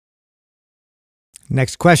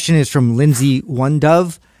Next question is from Lindsay One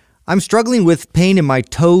Dove. I'm struggling with pain in my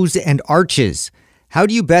toes and arches. How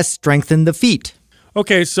do you best strengthen the feet?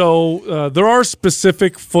 Okay, so there are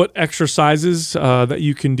specific foot exercises that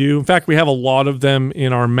you can do. In fact, we have a lot of them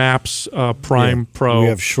in our MAPS Prime Pro. We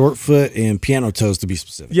have short foot and piano toes to be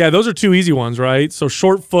specific. Yeah, those are two easy ones, right? So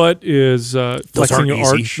short foot is flexing your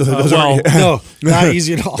arch. No, not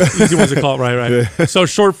easy at all. Easy ones to call it, right. Yeah. So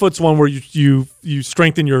short foot's one where you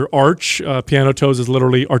strengthen your arch. Piano toes is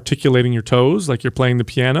literally articulating your toes like you're playing the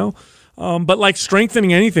piano. But like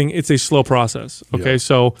strengthening anything, it's a slow process. Okay,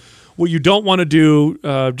 so what you don't want to do,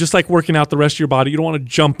 just like working out the rest of your body, you don't want to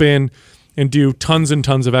jump in and do tons and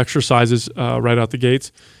tons of exercises right out the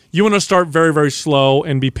gates. You want to start very, very slow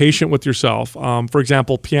and be patient with yourself. For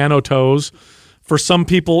example, piano toes, for some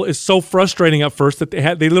people, is so frustrating at first that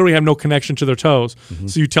they literally have no connection to their toes.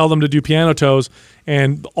 So you tell them to do piano toes,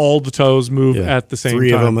 and all the toes move at the same time.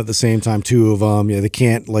 3 of them at the same time, 2 of them. Yeah, they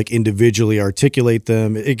can't like individually articulate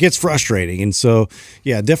them. It gets frustrating. And so,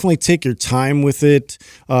 yeah, definitely take your time with it.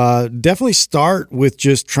 Definitely start with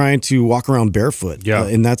just trying to walk around barefoot. Yeah.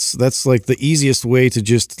 And that's like the easiest way to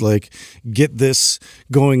just like get this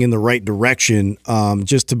going in the right direction,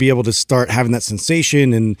 just to be able to start having that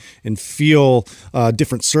sensation and feel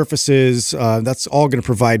different surfaces. That's all going to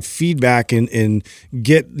provide feedback and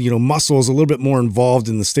get, muscles a little bit more involved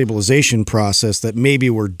in the stabilization process that maybe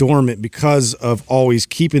were dormant because of always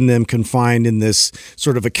keeping them confined in this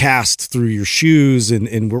sort of a cast through your shoes.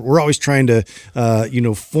 And we're always trying to,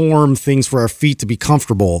 form things for our feet to be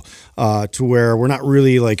comfortable, to where we're not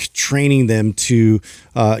really like training them to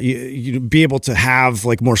be able to have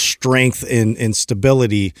like more strength and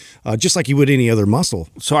stability, just like you would any other muscle.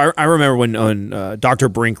 So I remember when Dr.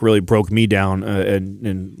 Brink really broke me down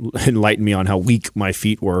and enlightened me on how weak my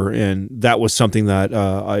feet were. And that was something that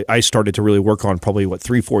I started to really work on probably,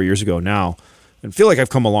 3-4 years ago now. And feel like I've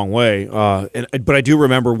come a long way. But I do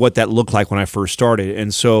remember what that looked like when I first started.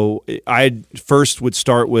 And so I first would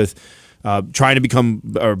start with trying to become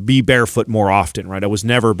or be barefoot more often, right? I was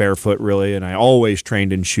never barefoot really, and I always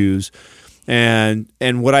trained in shoes. And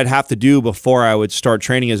what I'd have to do before I would start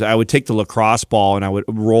training is I would take the lacrosse ball and I would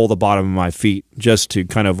roll the bottom of my feet just to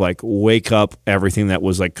kind of like wake up everything that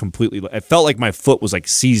was like completely. I felt like my foot was like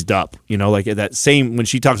seized up, like that same when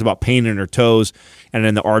she talks about pain in her toes and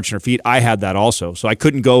in the arch in her feet. I had that also, so I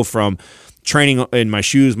couldn't go from training in my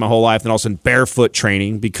shoes my whole life and all of a sudden barefoot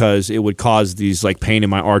training because it would cause these like pain in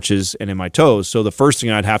my arches and in my toes. So the first thing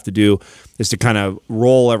I'd have to do is to kind of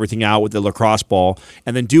roll everything out with the lacrosse ball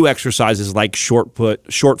and then do exercises like short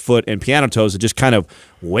foot and piano toes to just kind of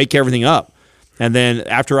wake everything up. And then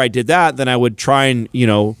after I did that, then I would try and,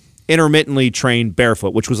 intermittently train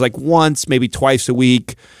barefoot, which was like once, maybe twice a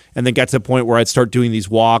week, and then got to the point where I'd start doing these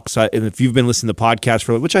walks. And if you've been listening to podcasts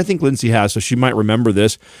for, which I think Lindsay has, so she might remember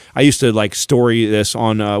this. I used to like story this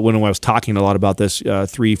on when I was talking a lot about this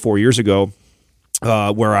 3-4 years ago.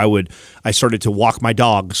 Where I started to walk my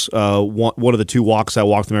dogs. One of the 2 walks I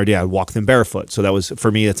walked them every day, I would walk them barefoot. So that was,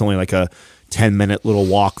 for me, that's only like a 10-minute little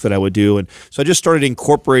walk that I would do. And so I just started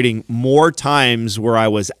incorporating more times where I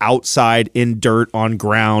was outside in dirt on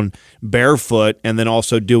ground barefoot, and then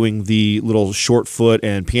also doing the little short foot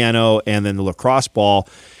and piano and then the lacrosse ball.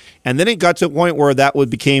 And then it got to a point where that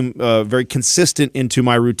became very consistent into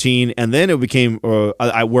my routine. And then it became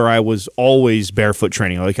where I was always barefoot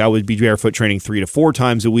training. Like I would be barefoot training 3 to 4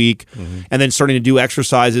 times a week. And then starting to do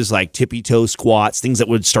exercises like tippy toe squats, things that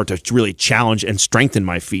would start to really challenge and strengthen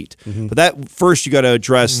my feet. But that first you got to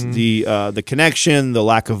address the connection, the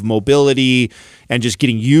lack of mobility, and just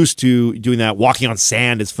getting used to doing that. Walking on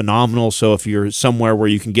sand is phenomenal. So if you're somewhere where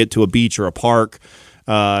you can get to a beach or a park,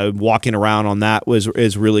 walking around on that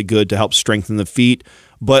is really good to help strengthen the feet.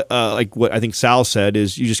 But like what I think Sal said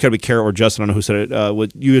is you just got to be careful, or Justin, I don't know who said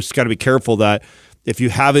it, you just got to be careful that if you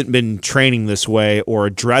haven't been training this way or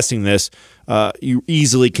addressing this, you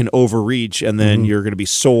easily can overreach, and then you're going to be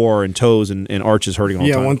sore and toes and arches hurting all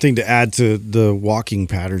the time. Yeah, one thing to add to the walking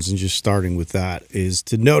patterns, and just starting with that, is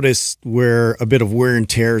to notice where a bit of wear and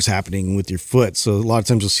tear is happening with your foot. So a lot of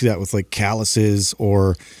times you'll see that with like calluses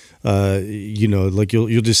or like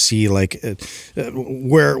you'll just see like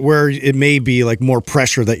where it may be like more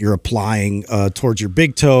pressure that you're applying towards your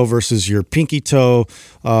big toe versus your pinky toe,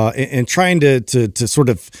 and trying to sort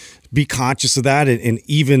of be conscious of that and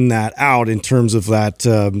even that out in terms of that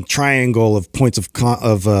triangle of points of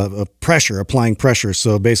pressure, applying pressure.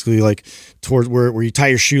 So basically like toward where you tie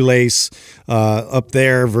your shoelace up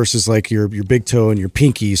there versus like your big toe and your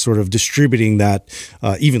pinky, sort of distributing that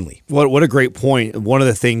evenly. What a great point. One of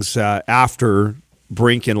the things after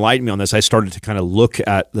Brink enlightened me on this, I started to kind of look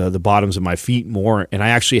at the bottoms of my feet more. And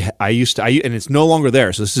I used to, and it's no longer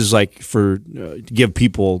there. So this is like for to give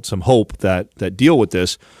people some hope that deal with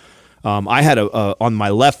this. I had on my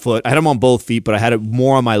left foot, I had them on both feet, but I had it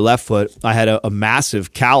more on my left foot. I had a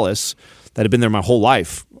massive callus that had been there my whole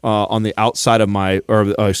life. On the outside of my, on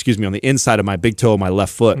the inside of my big toe of my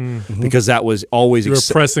left foot, because that was always you were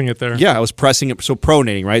pressing it there. Yeah, I was pressing it, so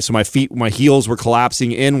pronating, right? So my heels were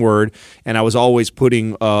collapsing inward, and I was always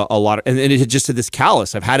putting a lot of, and it just had this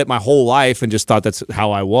callus. I've had it my whole life, and just thought that's how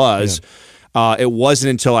I was. Yeah. It wasn't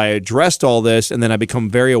until I addressed all this, and then I become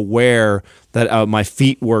very aware that my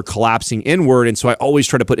feet were collapsing inward, and so I always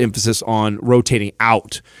try to put emphasis on rotating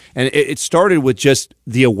out. And it started with just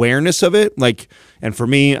the awareness of it, like. And for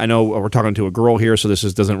me, I know we're talking to a girl here, so this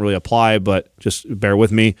doesn't really apply, but just bear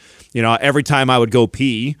with me. You know, every time I would go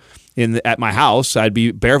pee at my house, I'd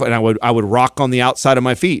be barefoot, and I would rock on the outside of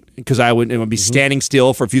my feet, because I would be standing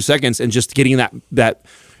still for a few seconds and just getting that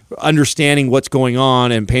understanding what's going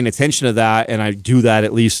on and paying attention to that. And I do that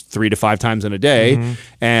at least 3 to 5 times in a day,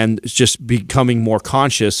 and it's just becoming more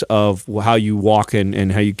conscious of how you walk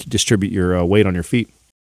and how you distribute your weight on your feet.